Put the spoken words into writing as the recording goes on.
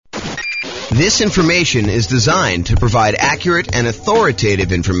This information is designed to provide accurate and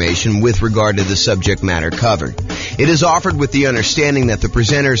authoritative information with regard to the subject matter covered. It is offered with the understanding that the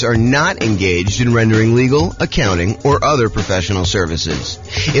presenters are not engaged in rendering legal, accounting, or other professional services.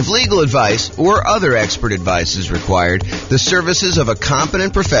 If legal advice or other expert advice is required, the services of a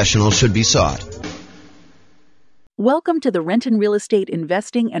competent professional should be sought. Welcome to the Renton Real Estate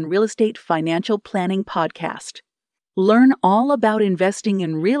Investing and Real Estate Financial Planning Podcast. Learn all about investing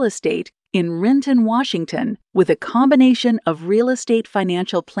in real estate in Renton, Washington, with a combination of real estate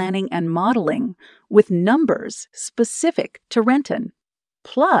financial planning and modeling with numbers specific to Renton,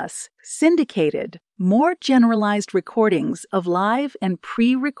 plus syndicated, more generalized recordings of live and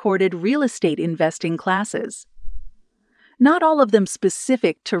pre-recorded real estate investing classes. Not all of them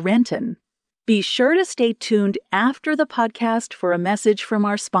specific to Renton. Be sure to stay tuned after the podcast for a message from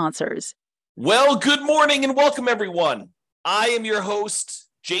our sponsors. Well, good morning and welcome, everyone. I am your host,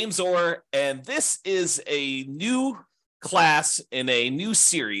 James Orr, and this is a new class in a new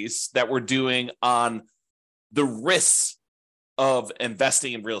series that we're doing on the risks of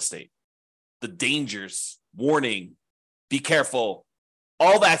investing in real estate, the dangers, warning, be careful,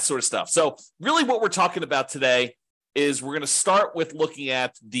 all that sort of stuff. So really what we're talking about today is we're going to start with looking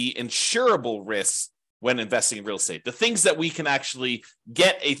at the insurable risks when investing in real estate, the things that we can actually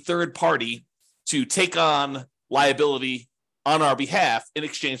get a third party to take on liability on our behalf in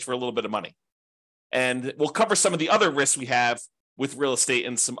exchange for a little bit of money. And we'll cover some of the other risks we have with real estate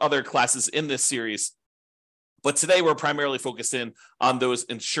in some other classes in this series. But today we're primarily focused in on those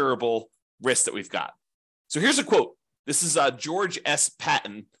insurable risks that we've got. So here's a quote. This is George S.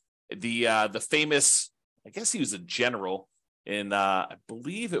 Patton, the famous, I guess he was a general in, I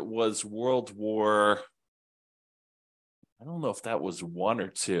believe it was World War, I don't know if that was one or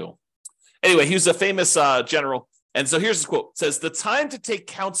two. Anyway, he was a famous general. And so here's the quote. It says, "The time to take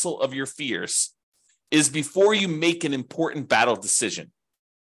counsel of your fears is before you make an important battle decision.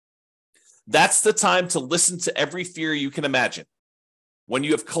 That's the time to listen to every fear you can imagine. When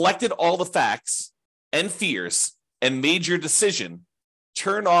you have collected all the facts and fears and made your decision,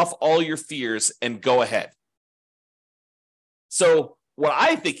 turn off all your fears and go ahead." So what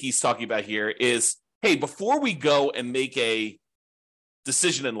I think he's talking about here is, hey, before we go and make a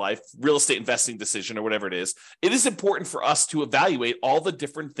decision in life, real estate investing decision or whatever it is important for us to evaluate all the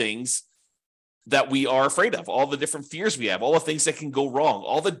different things that we are afraid of, all the different fears we have, all the things that can go wrong,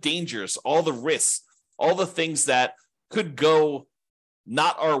 all the dangers, all the risks, all the things that could go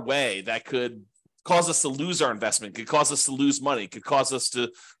not our way, that could cause us to lose our investment, could cause us to lose money, could cause us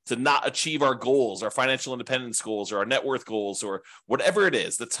to not achieve our goals, our financial independence goals, or our net worth goals, or whatever it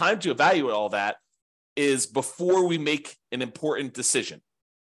is. The time to evaluate all that is before we make an important decision,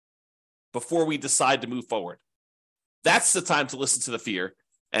 before we decide to move forward. That's the time to listen to the fear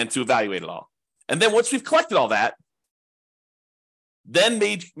and to evaluate it all. And then once we've collected all that, then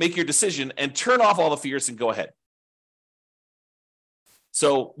make your decision and turn off all the fears and go ahead.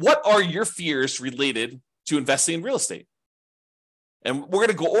 So what are your fears related to investing in real estate? And we're going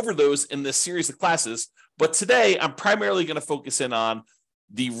to go over those in this series of classes. But today, I'm primarily going to focus in on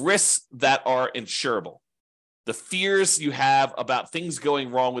the risks that are insurable, the fears you have about things going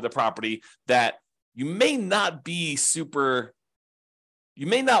wrong with a property that you may not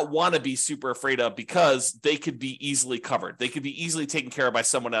want to be super afraid of because they could be easily covered. They could be easily taken care of by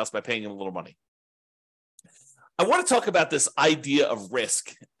someone else by paying them a little money. I want to talk about this idea of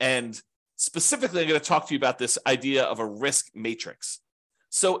risk, and specifically, I'm going to talk to you about this idea of a risk matrix.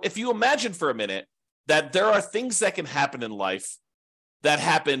 So if you imagine for a minute that there are things that can happen in life that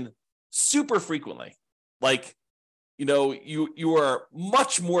happen super frequently, like, you are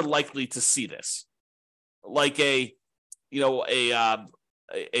much more likely to see this, like an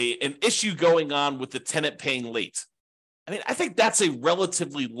issue going on with the tenant paying late. I mean, I think that's a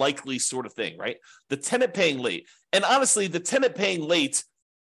relatively likely sort of thing, right? The tenant paying late. And honestly, the tenant paying late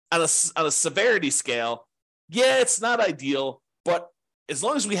on a severity scale, yeah, it's not ideal, but as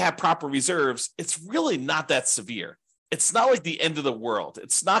long as we have proper reserves, it's really not that severe. It's not like the end of the world.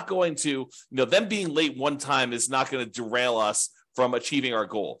 It's not going to, them being late one time is not going to derail us from achieving our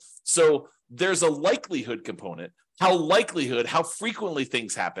goal. So there's a likelihood component, how frequently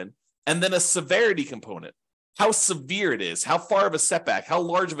things happen, and then a severity component, how severe it is, how far of a setback, how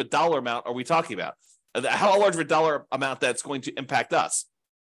large of a dollar amount are we talking about, how large of a dollar amount that's going to impact us.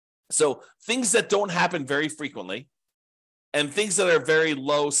 So things that don't happen very frequently and things that are very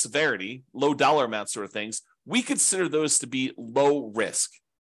low severity, low dollar amount sort of things, we consider those to be low risk.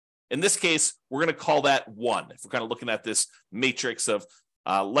 In this case, we're going to call that 1. If we're kind of looking at this matrix of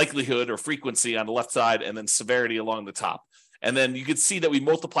likelihood or frequency on the left side and then severity along the top. And then you can see that we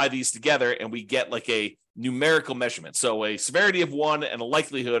multiply these together and we get like a numerical measurement. So a severity of 1 and a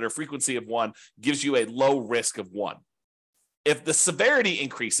likelihood or frequency of 1 gives you a low risk of 1. If the severity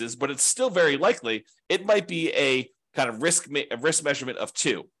increases, but it's still very likely, it might be a kind of risk measurement of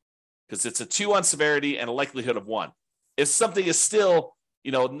 2, because it's a 2 on severity and a likelihood of 1. If something is still,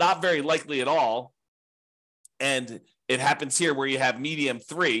 not very likely at all, and it happens here where you have medium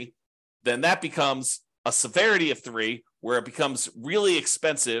 3, then that becomes a severity of 3, where it becomes really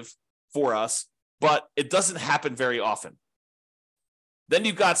expensive for us, but it doesn't happen very often. Then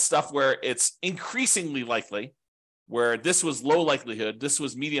you've got stuff where it's increasingly likely, where this was low likelihood, this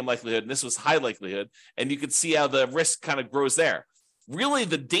was medium likelihood, and this was high likelihood, and you can see how the risk kind of grows there. Really,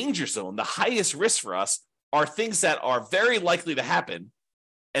 the danger zone, the highest risk for us, are things that are very likely to happen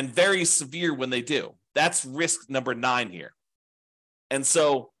and very severe when they do. That's risk number 9 here. And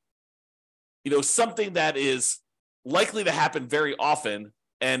so, something that is likely to happen very often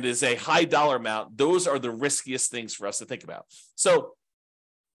and is a high dollar amount, those are the riskiest things for us to think about. So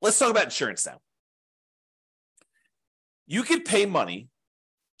let's talk about insurance now. You could pay money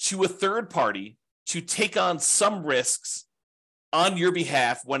to a third party to take on some risks on your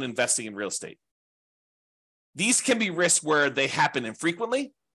behalf when investing in real estate. These can be risks where they happen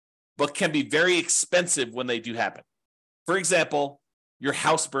infrequently, but can be very expensive when they do happen. For example, your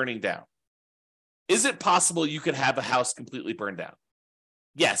house burning down. Is it possible you could have a house completely burned down?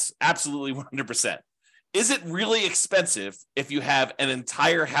 Yes, absolutely 100%. Is it really expensive if you have an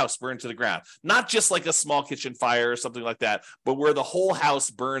entire house burned to the ground? Not just like a small kitchen fire or something like that, but where the whole house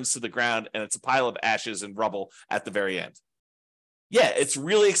burns to the ground and it's a pile of ashes and rubble at the very end. Yeah, it's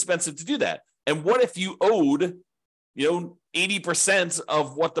really expensive to do that. And what if you owed, 80%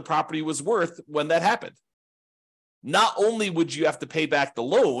 of what the property was worth when that happened? Not only would you have to pay back the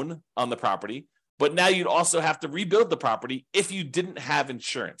loan on the property, but now you'd also have to rebuild the property if you didn't have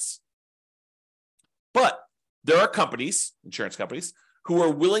insurance. But there are companies, insurance companies, who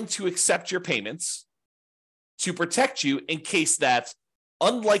are willing to accept your payments to protect you in case that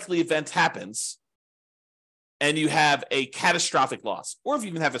unlikely event happens and you have a catastrophic loss, or if you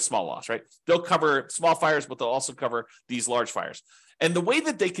even have a small loss, right? They'll cover small fires, but they'll also cover these large fires. And the way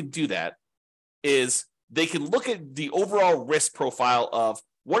that they can do that is they can look at the overall risk profile of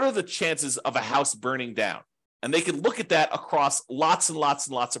what are the chances of a house burning down. And they can look at that across lots and lots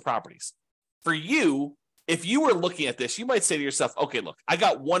and lots of properties. For you, if you were looking at this, you might say to yourself, okay, look, I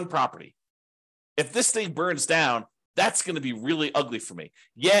got one property. If this thing burns down, that's going to be really ugly for me.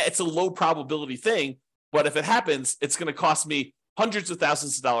 Yeah, it's a low probability thing, but if it happens, it's going to cost me hundreds of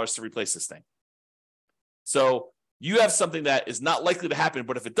thousands of dollars to replace this thing. So you have something that is not likely to happen,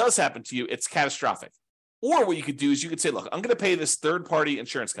 but if it does happen to you, it's catastrophic. Or what you could do is you could say, look, I'm going to pay this third-party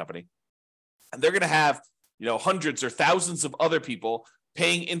insurance company, and they're going to have, hundreds or thousands of other people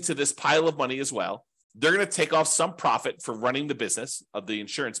paying into this pile of money as well. They're going to take off some profit for running the business of the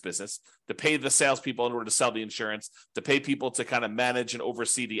insurance business, to pay the salespeople in order to sell the insurance, to pay people to kind of manage and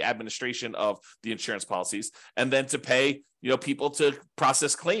oversee the administration of the insurance policies, and then to pay, people to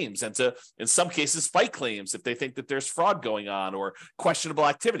process claims and to, in some cases, fight claims if they think that there's fraud going on or questionable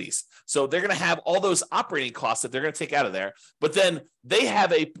activities. So they're going to have all those operating costs that they're going to take out of there. But then they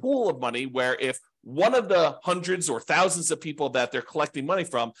have a pool of money where if one of the hundreds or thousands of people that they're collecting money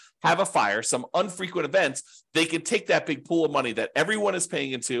from have a fire, some unfrequent events, they can take that big pool of money that everyone is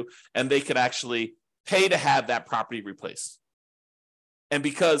paying into, and they could actually pay to have that property replaced. And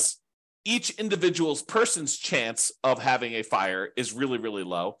because each individual's person's chance of having a fire is really, really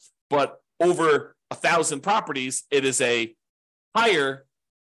low, but over 1,000 properties, it is a higher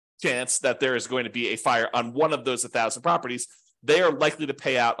chance that there is going to be a fire on one of those 1,000 properties, they are likely to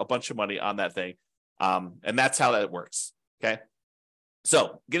pay out a bunch of money on that thing. And that's how that works. Okay.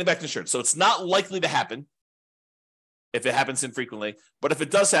 So getting back to insurance. So it's not likely to happen if it happens infrequently, but if it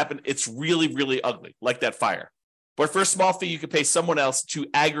does happen, it's really, really ugly, like that fire. But for a small fee, you could pay someone else to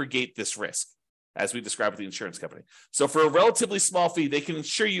aggregate this risk, as we described with the insurance company. So for a relatively small fee, they can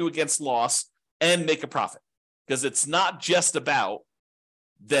insure you against loss and make a profit, because it's not just about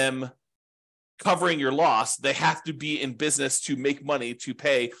them covering your loss. They have to be in business to make money to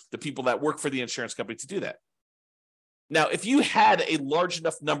pay the people that work for the insurance company to do that. Now, if you had a large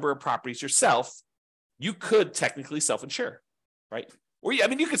enough number of properties yourself, you could technically self-insure, right? Or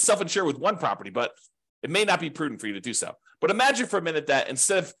you could self-insure with one property, but it may not be prudent for you to do so. But imagine for a minute that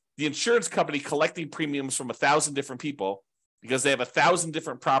instead of the insurance company collecting premiums from 1,000 different people, because they have 1,000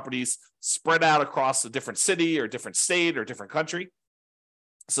 different properties spread out across a different city or different state or different country,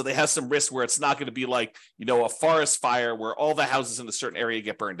 so they have some risk where it's not going to be like, a forest fire where all the houses in a certain area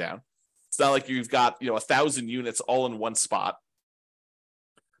get burned down. It's not like you've got 1,000 units all in one spot.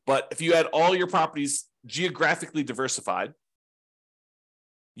 But if you had all your properties geographically diversified,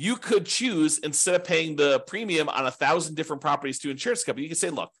 you could choose, instead of paying the premium on 1,000 different properties to insurance company, you can say,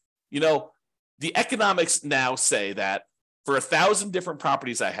 look, the economics now say that for 1,000 different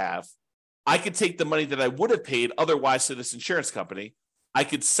properties I have, I could take the money that I would have paid otherwise to this insurance company. I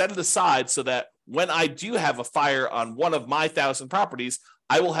could set it aside so that when I do have a fire on one of my 1,000 properties,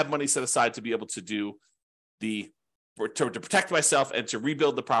 I will have money set aside to be able to do to protect myself and to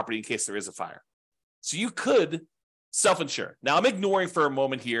rebuild the property in case there is a fire. So you could self-insure. Now, I'm ignoring for a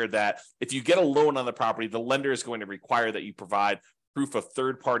moment here that if you get a loan on the property, the lender is going to require that you provide proof of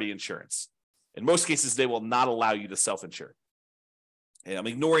third-party insurance. In most cases, they will not allow you to self-insure. And I'm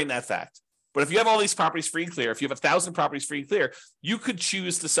ignoring that fact. But if you have all these properties free and clear, if you have 1,000 properties free and clear, you could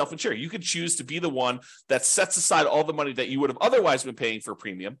choose to self-insure. You could choose to be the one that sets aside all the money that you would have otherwise been paying for a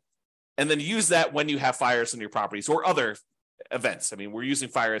premium, and then use that when you have fires in your properties or other events. I mean, we're using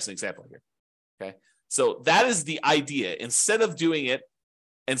fire as an example here. Okay. So that is the idea. Instead of doing it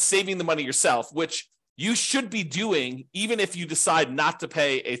and saving the money yourself, which you should be doing even if you decide not to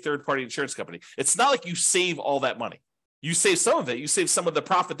pay a third-party insurance company. It's not like you save all that money. You save some of it. You save some of the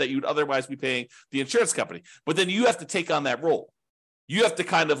profit that you'd otherwise be paying the insurance company. But then you have to take on that role. You have to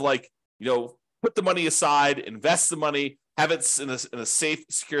kind of put the money aside, invest the money, have it in a safe,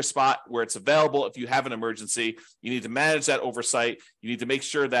 secure spot where it's available. If you have an emergency, you need to manage that oversight. You need to make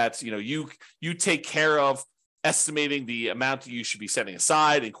sure that you take care of estimating the amount you should be setting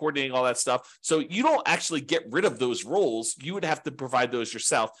aside and coordinating all that stuff. So you don't actually get rid of those roles. You would have to provide those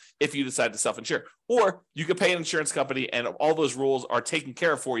yourself if you decide to self-insure. Or you could pay an insurance company and all those roles are taken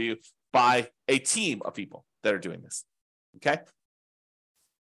care of for you by a team of people that are doing this. Okay?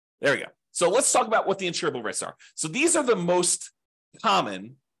 There we go. So let's talk about what the insurable risks are. So these are the most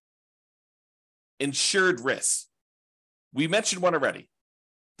common insured risks. We mentioned one already,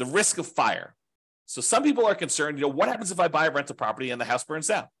 the risk of fire. So some people are concerned, what happens if I buy a rental property and the house burns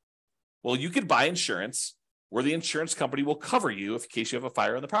down? Well, you could buy insurance where the insurance company will cover you in case you have a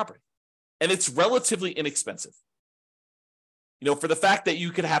fire on the property. And it's relatively inexpensive. For the fact that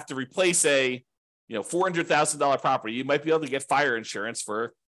you could have to replace a $400,000 property, you might be able to get fire insurance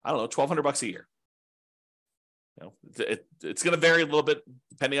for, $1,200 a year. It's going to vary a little bit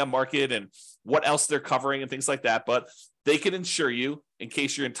depending on market and what else they're covering and things like that. But they can insure you in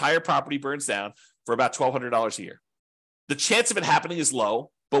case your entire property burns down for about $1,200 a year. The chance of it happening is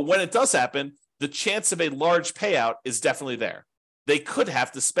low, but when it does happen, the chance of a large payout is definitely there. They could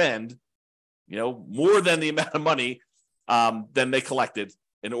have to spend, more than the amount of money than they collected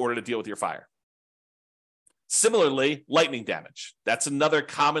in order to deal with your fire. Similarly, lightning damage. That's another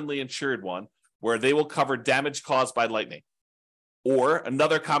commonly insured one where they will cover damage caused by lightning. Or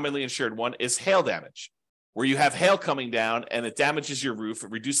another commonly insured one is hail damage, where you have hail coming down and it damages your roof,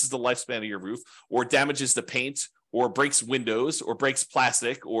 it reduces the lifespan of your roof, or damages the paint, or breaks windows, or breaks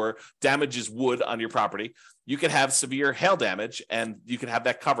plastic, or damages wood on your property. You can have severe hail damage, and you can have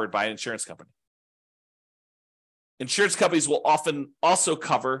that covered by an insurance company. Insurance companies will often also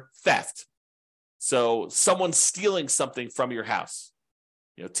cover theft. So someone stealing something from your house,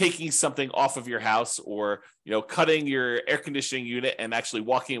 taking something off of your house, or, cutting your air conditioning unit and actually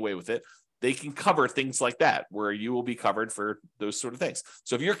walking away with it. They can cover things like that where you will be covered for those sort of things.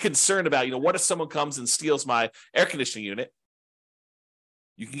 So if you're concerned about, what if someone comes and steals my air conditioning unit,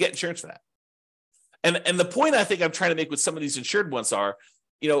 you can get insurance for that. And the point I think I'm trying to make with some of these insured ones are,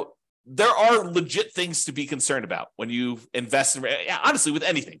 there are legit things to be concerned about when you invest in, honestly, with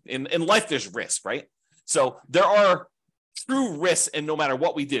anything. In life, there's risk, right? So there are true risks, and no matter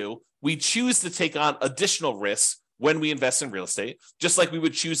what we do, we choose to take on additional risks when we invest in real estate, just like we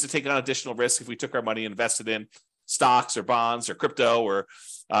would choose to take on additional risk if we took our money and invested in stocks or bonds or crypto or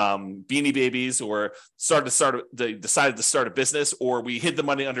Beanie Babies, or decided to start a business, or we hid the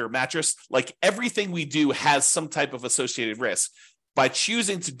money under a mattress. Like, everything we do has some type of associated risk. By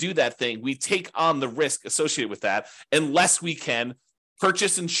choosing to do that thing, we take on the risk associated with that, unless we can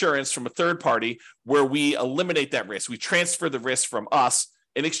purchase insurance from a third party where we eliminate that risk. We transfer the risk from us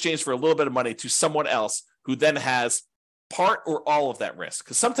in exchange for a little bit of money to someone else who then has part or all of that risk.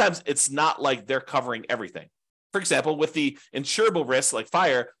 Because sometimes it's not like they're covering everything. For example, with the insurable risks like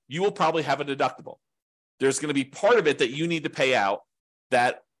fire, you will probably have a deductible. There's going to be part of it that you need to pay out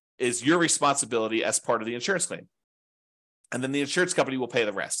that is your responsibility as part of the insurance claim. And then the insurance company will pay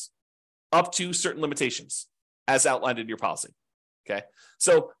the rest up to certain limitations as outlined in your policy. Okay.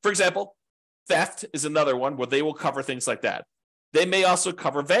 So, for example, theft is another one where they will cover things like that. They may also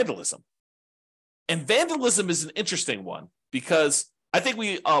cover vandalism. And vandalism is an interesting one because I think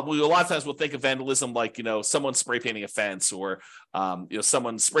we a lot of times we'll think of vandalism like, someone spray painting a fence or,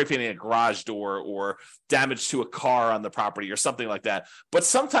 someone spray painting a garage door or damage to a car on the property or something like that. But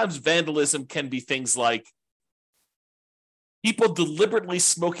sometimes vandalism can be things like people deliberately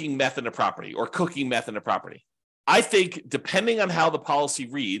smoking meth in a property or cooking meth in a property. I think depending on how the policy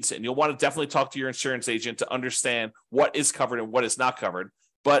reads, and you'll want to definitely talk to your insurance agent to understand what is covered and what is not covered,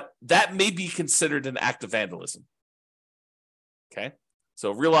 but that may be considered an act of vandalism. Okay,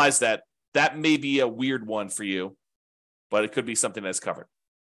 so realize that may be a weird one for you, but it could be something that's covered.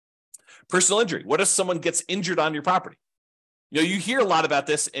 Personal injury. What if someone gets injured on your property? You hear a lot about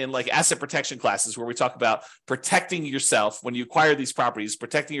this in like asset protection classes where we talk about protecting yourself when you acquire these properties,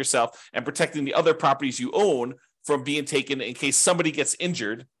 protecting yourself and protecting the other properties you own from being taken in case somebody gets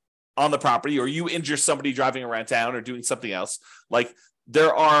injured on the property or you injure somebody driving around town or doing something else. Like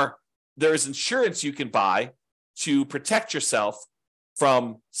there is insurance you can buy to protect yourself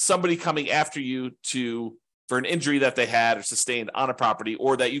from somebody coming after you for an injury that they had or sustained on a property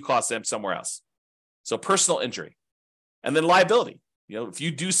or that you caused them somewhere else. So personal injury. And then liability. If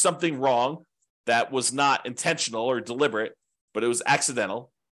you do something wrong that was not intentional or deliberate, but it was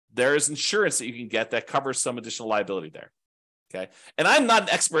accidental, there is insurance that you can get that covers some additional liability there. Okay. And I'm not an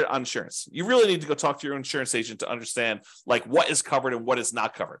expert on insurance. You really need to go talk to your insurance agent to understand like what is covered and what is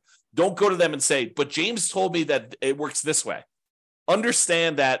not covered. Don't go to them and say, but James told me that it works this way.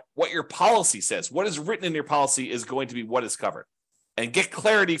 Understand that what your policy says, what is written in your policy is going to be what is covered. And get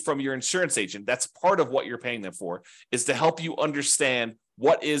clarity from your insurance agent. That's part of what you're paying them for, is to help you understand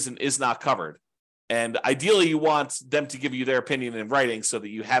what is and is not covered. And ideally, you want them to give you their opinion in writing so that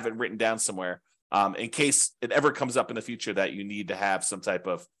you have it written down somewhere in case it ever comes up in the future that you need to have some type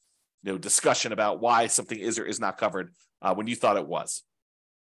of discussion about why something is or is not covered when you thought it was.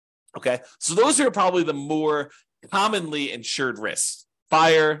 Okay, so those are probably the more commonly insured risks: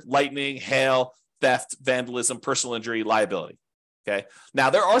 fire, lightning, hail, theft, vandalism, personal injury, liability. Okay.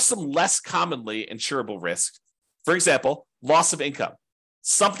 Now, there are some less commonly insurable risks. For example, loss of income.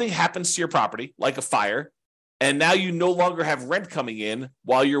 Something happens to your property, like a fire, and now you no longer have rent coming in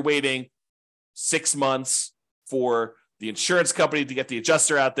while you're waiting 6 months for the insurance company to get the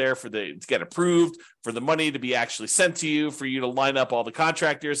adjuster out there, to get approved, for the money to be actually sent to you, for you to line up all the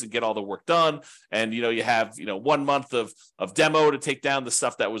contractors and get all the work done. And, you have, 1 month of demo to take down the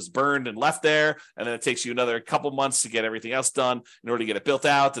stuff that was burned and left there. And then it takes you another couple months to get everything else done in order to get it built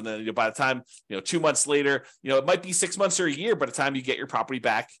out. And then by the time, 2 months later, it might be 6 months or a year by the time you get your property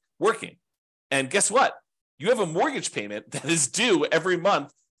back working. And guess what? You have a mortgage payment that is due every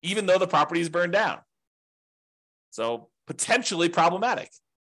month, even though the property is burned down. So potentially problematic.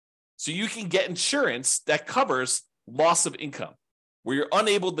 So you can get insurance that covers loss of income, where you're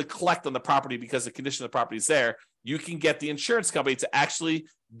unable to collect on the property because the condition of the property is there. You can get the insurance company to actually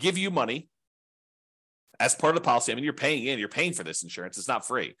give you money as part of the policy. I mean, you're paying for this insurance. It's not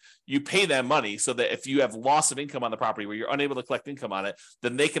free. You pay them money so that if you have loss of income on the property where you're unable to collect income on it,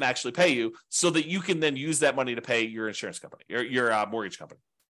 then they can actually pay you so that you can then use that money to pay your insurance company, your mortgage company,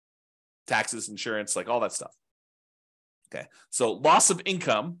 taxes, insurance, like all that stuff. Okay, so loss of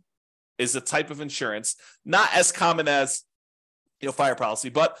income is a type of insurance, not as common as fire policy,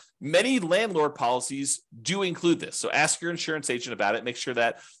 but many landlord policies do include this. So ask your insurance agent about it. Make sure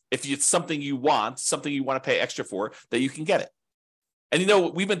that if it's something you want to pay extra for, that you can get it.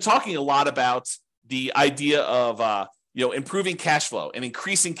 And we've been talking a lot about the idea of improving cash flow and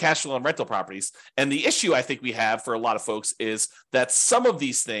increasing cash flow on rental properties. And the issue I think we have for a lot of folks is that some of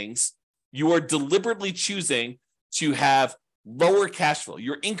these things you are deliberately choosing to have lower cash flow.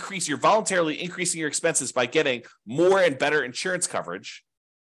 You're voluntarily increasing your expenses by getting more and better insurance coverage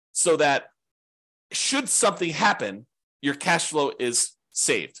so that should something happen, your cash flow is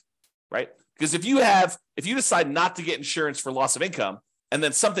saved, right? Because if you decide not to get insurance for loss of income and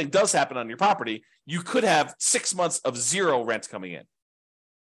then something does happen on your property, you could have 6 months of zero rent coming in.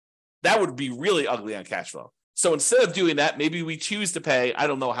 That would be really ugly on cash flow. So instead of doing that, maybe we choose to pay, I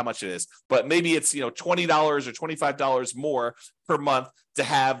don't know how much it is, but maybe it's $20 or $25 more per month to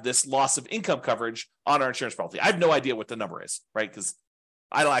have this loss of income coverage on our insurance policy. I have no idea what the number is, right? Because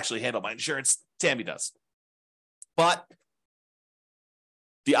I don't actually handle my insurance. Tammy does. But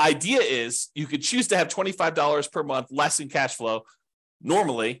the idea is you could choose to have $25 per month less in cash flow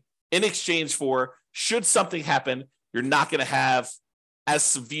normally in exchange for, should something happen, you're not going to have as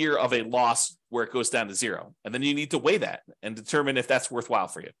severe of a loss where it goes down to zero. And then you need to weigh that and determine if that's worthwhile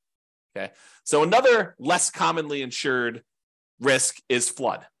for you. Okay. So another less commonly insured risk is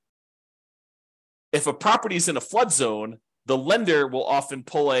flood. If a property is in a flood zone, the lender will often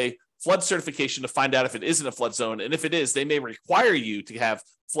pull a flood certification to find out if it isn't a flood zone. And if it is, they may require you to have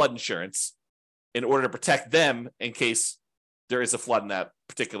flood insurance in order to protect them in case there is a flood in that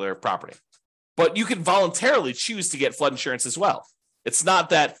particular property. But you can voluntarily choose to get flood insurance as well. It's not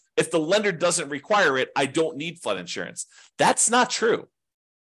that if the lender doesn't require it, I don't need flood insurance. That's not true.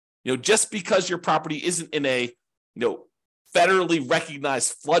 Just because your property isn't in a, federally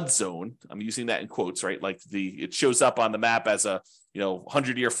recognized flood zone, I'm using that in quotes, right? Like it shows up on the map as a,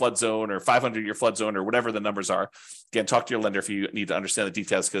 100-year flood zone or 500-year flood zone or whatever the numbers are. Again, talk to your lender if you need to understand the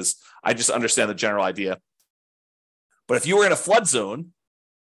details, because I just understand the general idea. But if you were in a flood zone,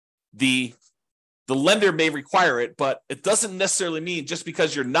 the lender may require it, but it doesn't necessarily mean just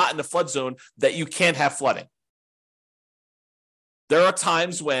because you're not in the flood zone that you can't have flooding. There are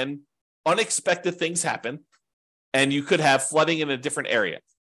times when unexpected things happen and you could have flooding in a different area.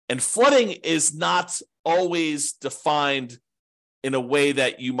 And flooding is not always defined in a way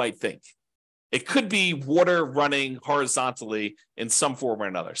that you might think. It could be water running horizontally in some form or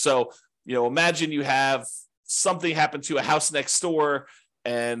another. So, imagine you have something happen to a house next door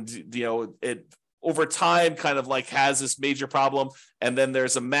and, it over time kind of like has this major problem. And then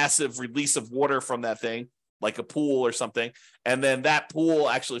there's a massive release of water from that thing, like a pool or something. And then that pool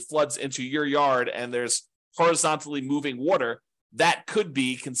actually floods into your yard and there's horizontally moving water. That could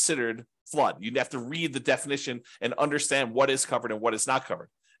be considered flood. You'd have to read the definition and understand what is covered and what is not covered.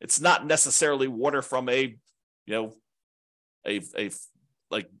 It's not necessarily water from a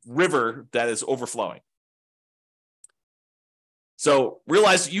river that is overflowing. So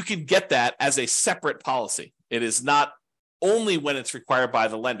realize you can get that as a separate policy. It is not only when it's required by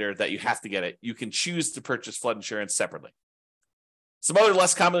the lender that you have to get it. You can choose to purchase flood insurance separately. Some other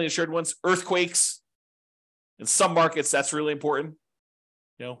less commonly insured ones, earthquakes. In some markets, that's really important.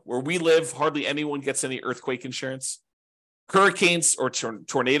 Where we live, hardly anyone gets any earthquake insurance. Hurricanes or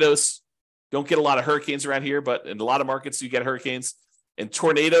tornadoes. Don't get a lot of hurricanes around here, but in a lot of markets, you get hurricanes. And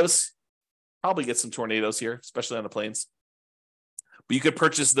tornadoes, probably get some tornadoes here, especially on the plains. But you could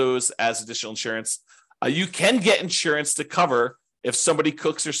purchase those as additional insurance. You can get insurance to cover if somebody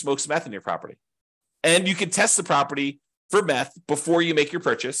cooks or smokes meth in your property. And you can test the property for meth before you make your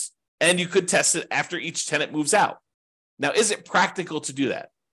purchase. And you could test it after each tenant moves out. Now, is it practical to do that?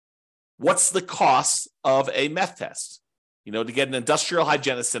 What's the cost of a meth test? To get an industrial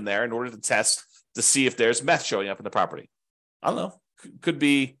hygienist in there in order to test to see if there's meth showing up in the property. I don't know. Could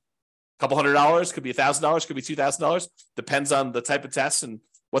be a couple $100, could be $1,000, could be $2,000. Depends on the type of test and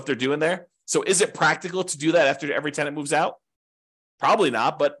what they're doing there. So is it practical to do that after every tenant moves out? Probably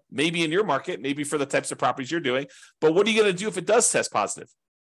not, but maybe in your market, maybe for the types of properties you're doing. But what are you going to do if it does test positive?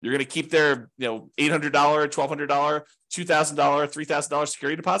 You're going to keep their $800, $1,200, $2,000, $3,000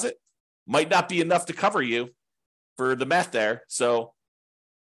 security deposit? Might not be enough to cover you for the meth there. So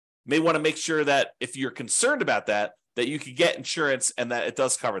may want to make sure that if you're concerned about that you can get insurance and that it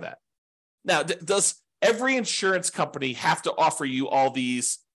does cover that. Now, does every insurance company have to offer you all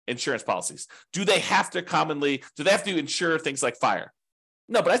these insurance policies? Do they have to insure things like fire?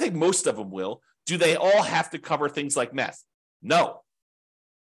 No, but I think most of them will. Do they all have to cover things like meth? No.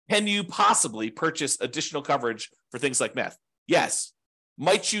 Can you possibly purchase additional coverage for things like meth? Yes.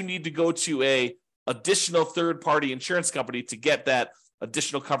 Might you need to go to a additional third-party insurance company to get that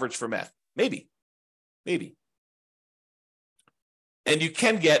additional coverage for meth? Maybe. And you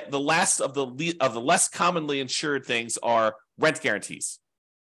can get the last of the less commonly insured things are rent guarantees.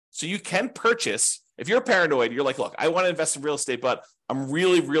 So you can purchase, if you're paranoid, you're like, look, I want to invest in real estate, but I'm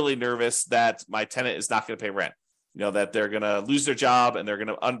really, really nervous that my tenant is not going to pay rent. That they're going to lose their job and they're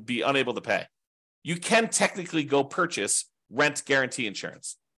going to be unable to pay. You can technically go purchase rent guarantee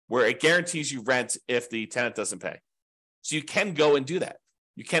insurance, where it guarantees you rent if the tenant doesn't pay. So you can go and do that.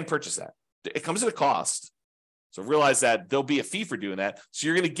 You can purchase that. It comes at a cost. So realize that there'll be a fee for doing that. So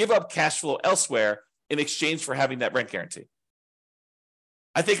you're going to give up cash flow elsewhere in exchange for having that rent guarantee.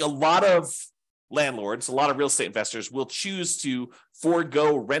 I think a lot of landlords, a lot of real estate investors will choose to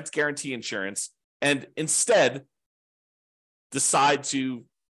forego rent guarantee insurance and instead decide to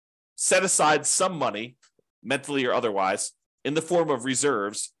set aside some money, mentally or otherwise, in the form of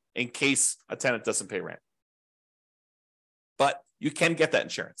reserves in case a tenant doesn't pay rent. But you can get that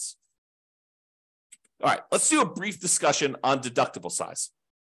insurance. All right, let's do a brief discussion on deductible size.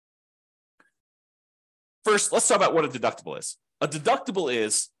 First, let's talk about what a deductible is. A deductible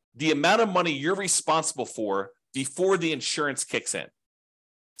is the amount of money you're responsible for before the insurance kicks in.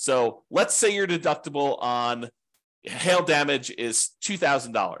 So let's say your deductible on hail damage is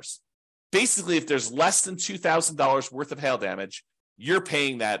 $2,000. Basically, if there's less than $2,000 worth of hail damage, you're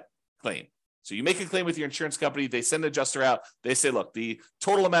paying that claim. So you make a claim with your insurance company, they send an adjuster out, they say, look, the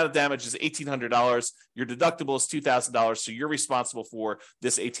total amount of damage is $1,800, your deductible is $2,000, so you're responsible for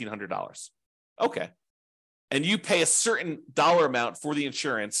this $1,800. Okay. And you pay a certain dollar amount for the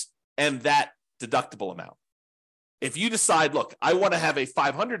insurance and that deductible amount. If you decide, look, I want to have a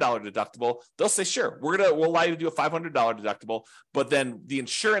 $500 deductible, they'll say, sure, we'll allow you to do a $500 deductible, but then the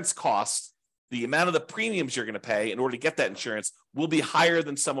insurance cost, the amount of the premiums you're going to pay in order to get that insurance will be higher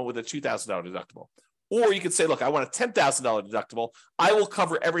than someone with a $2,000 deductible. Or you could say, look, I want a $10,000 deductible. I will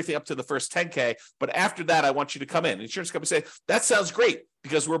cover everything up to the first $10K, but after that, I want you to come in. The insurance company say, that sounds great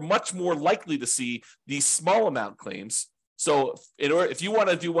because we're much more likely to see these small amount claims. So if you want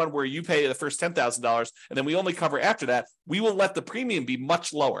to do one where you pay the first $10,000 and then we only cover after that, we will let the premium be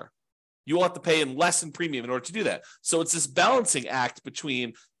much lower. You will have to pay in less in premium in order to do that. So it's this balancing act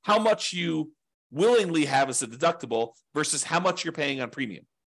between how much you willingly have as a deductible versus how much you're paying on premium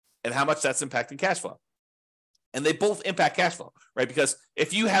and how much that's impacting cash flow. And they both impact cash flow, right? Because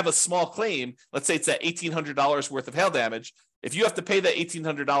if you have a small claim, let's say it's that $1,800 worth of hail damage, if you have to pay that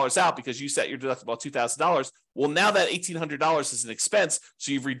 $1,800 out because you set your deductible at $2,000, well, now that $1,800 is an expense,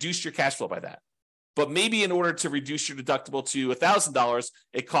 so you've reduced your cash flow by that. But maybe in order to reduce your deductible to $1,000,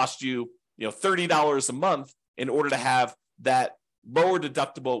 it costs you, $30 a month in order to have that lower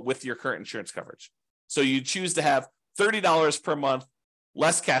deductible with your current insurance coverage. So you choose to have $30 per month,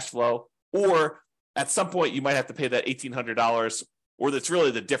 less cash flow, or at some point you might have to pay that $1,800, or that's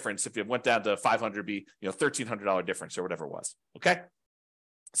really the difference. If it went down to $500, be $1,300 difference or whatever it was. Okay.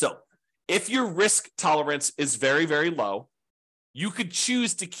 So if your risk tolerance is very, very low, you could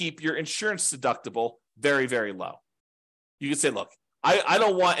choose to keep your insurance deductible very, very low. You could say, look, I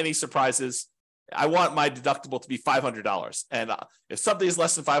don't want any surprises. I want my deductible to be $500. And if something is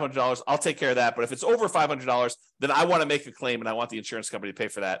less than $500, I'll take care of that. But if it's over $500, then I want to make a claim and I want the insurance company to pay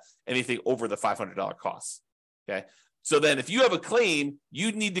for that, anything over the $500 costs. Okay. So then if you have a claim,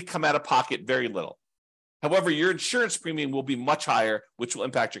 you need to come out of pocket very little. However, your insurance premium will be much higher, which will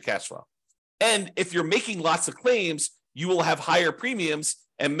impact your cash flow. And if you're making lots of claims, you will have higher premiums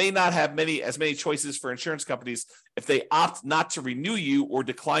and may not have as many choices for insurance companies if they opt not to renew you or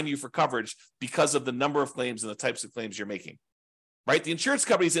decline you for coverage because of the number of claims and the types of claims you're making, right? The insurance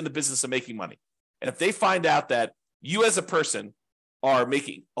company is in the business of making money. And if they find out that you as a person are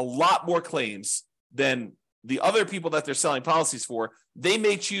making a lot more claims than the other people that they're selling policies for, they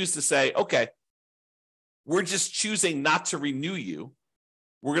may choose to say, okay, we're just choosing not to renew you.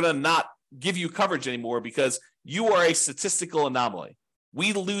 We're going to not give you coverage anymore because you are a statistical anomaly.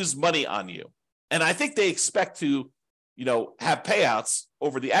 We lose money on you. And I think they expect to, have payouts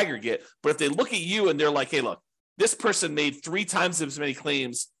over the aggregate. But if they look at you and they're like, hey, look, this person made 3 times as many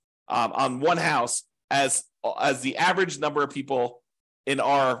claims on one house as the average number of people in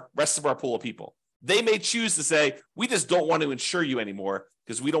our rest of our pool of people, they may choose to say, we just don't want to insure you anymore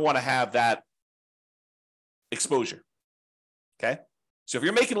because we don't want to have that exposure. Okay. So if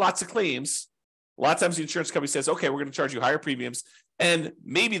you're making lots of claims, a lot of times the insurance company says, okay, we're going to charge you higher premiums. And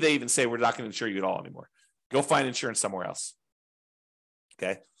maybe they even say, we're not going to insure you at all anymore. Go find insurance somewhere else.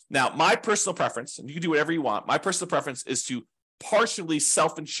 Okay. Now, my personal preference, and you can do whatever you want, my personal preference is to partially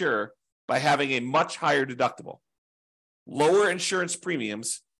self-insure by having a much higher deductible, lower insurance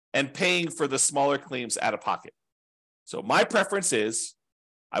premiums, and paying for the smaller claims out of pocket. So my preference is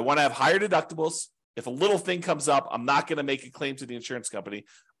I want to have higher deductibles. If a little thing comes up, I'm not going to make a claim to the insurance company.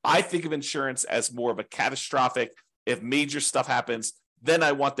 I think of insurance as more of a catastrophic. If major stuff happens, then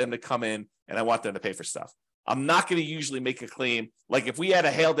I want them to come in and I want them to pay for stuff. I'm not going to usually make a claim. Like if we had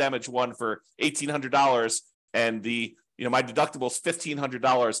a hail damage one for $1,800 and my deductible is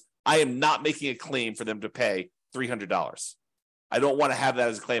 $1,500, I am not making a claim for them to pay $300. I don't want to have that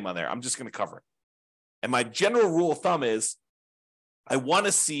as a claim on there. I'm just going to cover it. And my general rule of thumb is I want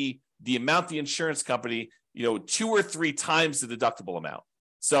to see the amount the insurance company, 2 or 3 times the deductible amount.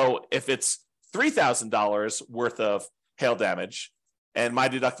 So if it's $3,000 worth of hail damage and my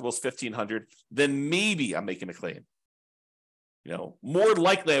deductible is $1,500, then maybe I'm making a claim. More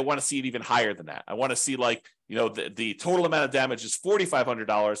likely I want to see it even higher than that. I want to see the total amount of damage is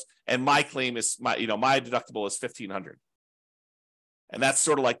 $4,500 and my claim is my deductible is $1,500. And that's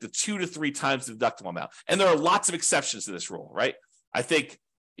sort of like the 2 to 3 times the deductible amount. And there are lots of exceptions to this rule, right? I think,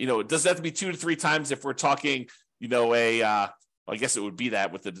 it doesn't have to be 2 to 3 times if we're talking, I guess it would be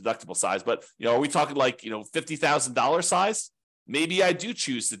that with the deductible size, but, are we talking like, $50,000 size? Maybe I do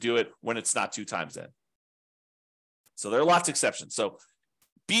choose to do it when it's not 2 times then. So there are lots of exceptions. So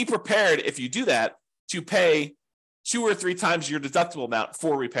be prepared if you do that to pay 2 or 3 times your deductible amount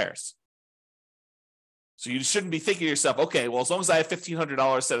for repairs. So you shouldn't be thinking to yourself, okay, well, as long as I have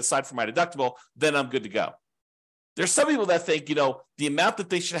 $1,500 set aside for my deductible, then I'm good to go. There's some people that think, the amount that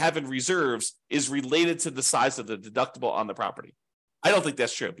they should have in reserves is related to the size of the deductible on the property. I don't think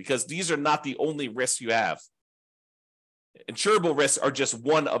that's true because these are not the only risks you have. Insurable risks are just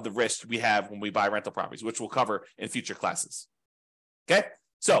one of the risks we have when we buy rental properties, which we'll cover in future classes. Okay,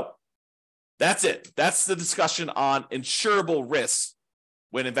 so that's it. That's the discussion on insurable risks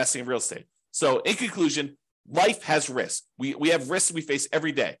when investing in real estate. So in conclusion, life has risks. We have risks we face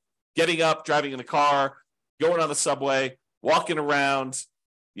every day. Getting up, driving in the car, going on the subway, walking around,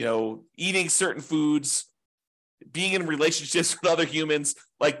 eating certain foods, being in relationships with other humans.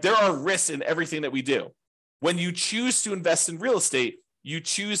 Like there are risks in everything that we do. When you choose to invest in real estate, you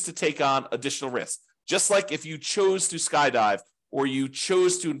choose to take on additional risks. Just like if you chose to skydive or you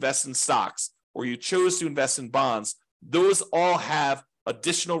chose to invest in stocks or you chose to invest in bonds, those all have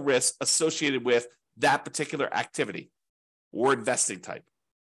additional risks associated with that particular activity or investing type.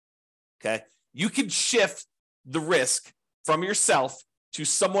 Okay? You can shift the risk from yourself to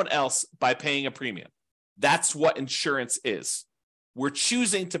someone else by paying a premium. That's what insurance is. We're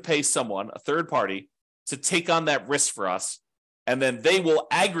choosing to pay someone, a third party, to take on that risk for us, and then they will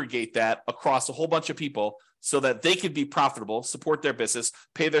aggregate that across a whole bunch of people so that they can be profitable, support their business,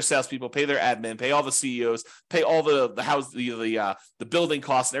 pay their salespeople, pay their admin, pay all the CEOs, pay all the house, the building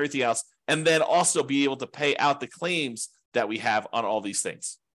costs and everything else, and then also be able to pay out the claims that we have on all these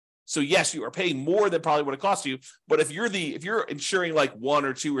things. So yes, you are paying more than probably what it costs you, but if you're insuring like 1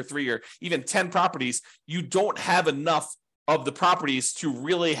 or 2 or 3 or even 10 properties, you don't have enough of the properties to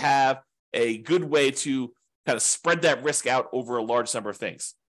really have a good way to kind of spread that risk out over a large number of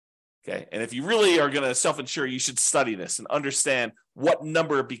things. Okay. And if you really are going to self-insure, you should study this and understand what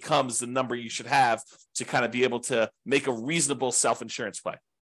number becomes the number you should have to kind of be able to make a reasonable self-insurance play.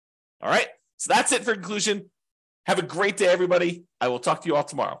 All right. So that's it for conclusion. Have a great day, everybody. I will talk to you all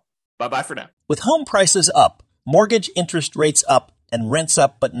tomorrow. Bye-bye for now. With home prices up, mortgage interest rates up, and rents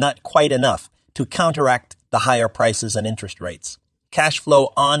up but not quite enough to counteract the higher prices and interest rates, cash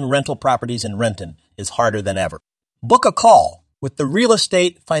flow on rental properties in Renton is harder than ever. Book a call with the Real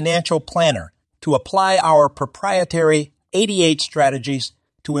Estate Financial Planner to apply our proprietary 88 strategies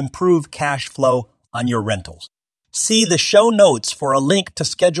to improve cash flow on your rentals. See the show notes for a link to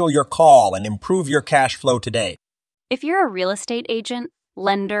schedule your call and improve your cash flow today. If you're a real estate agent,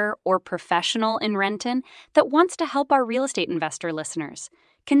 lender, or professional in Renton that wants to help our real estate investor listeners,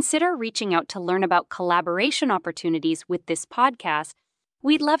 consider reaching out to learn about collaboration opportunities with this podcast.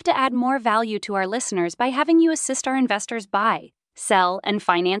 We'd love to add more value to our listeners by having you assist our investors buy, sell, and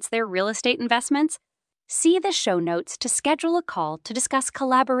finance their real estate investments. See the show notes to schedule a call to discuss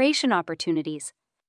collaboration opportunities.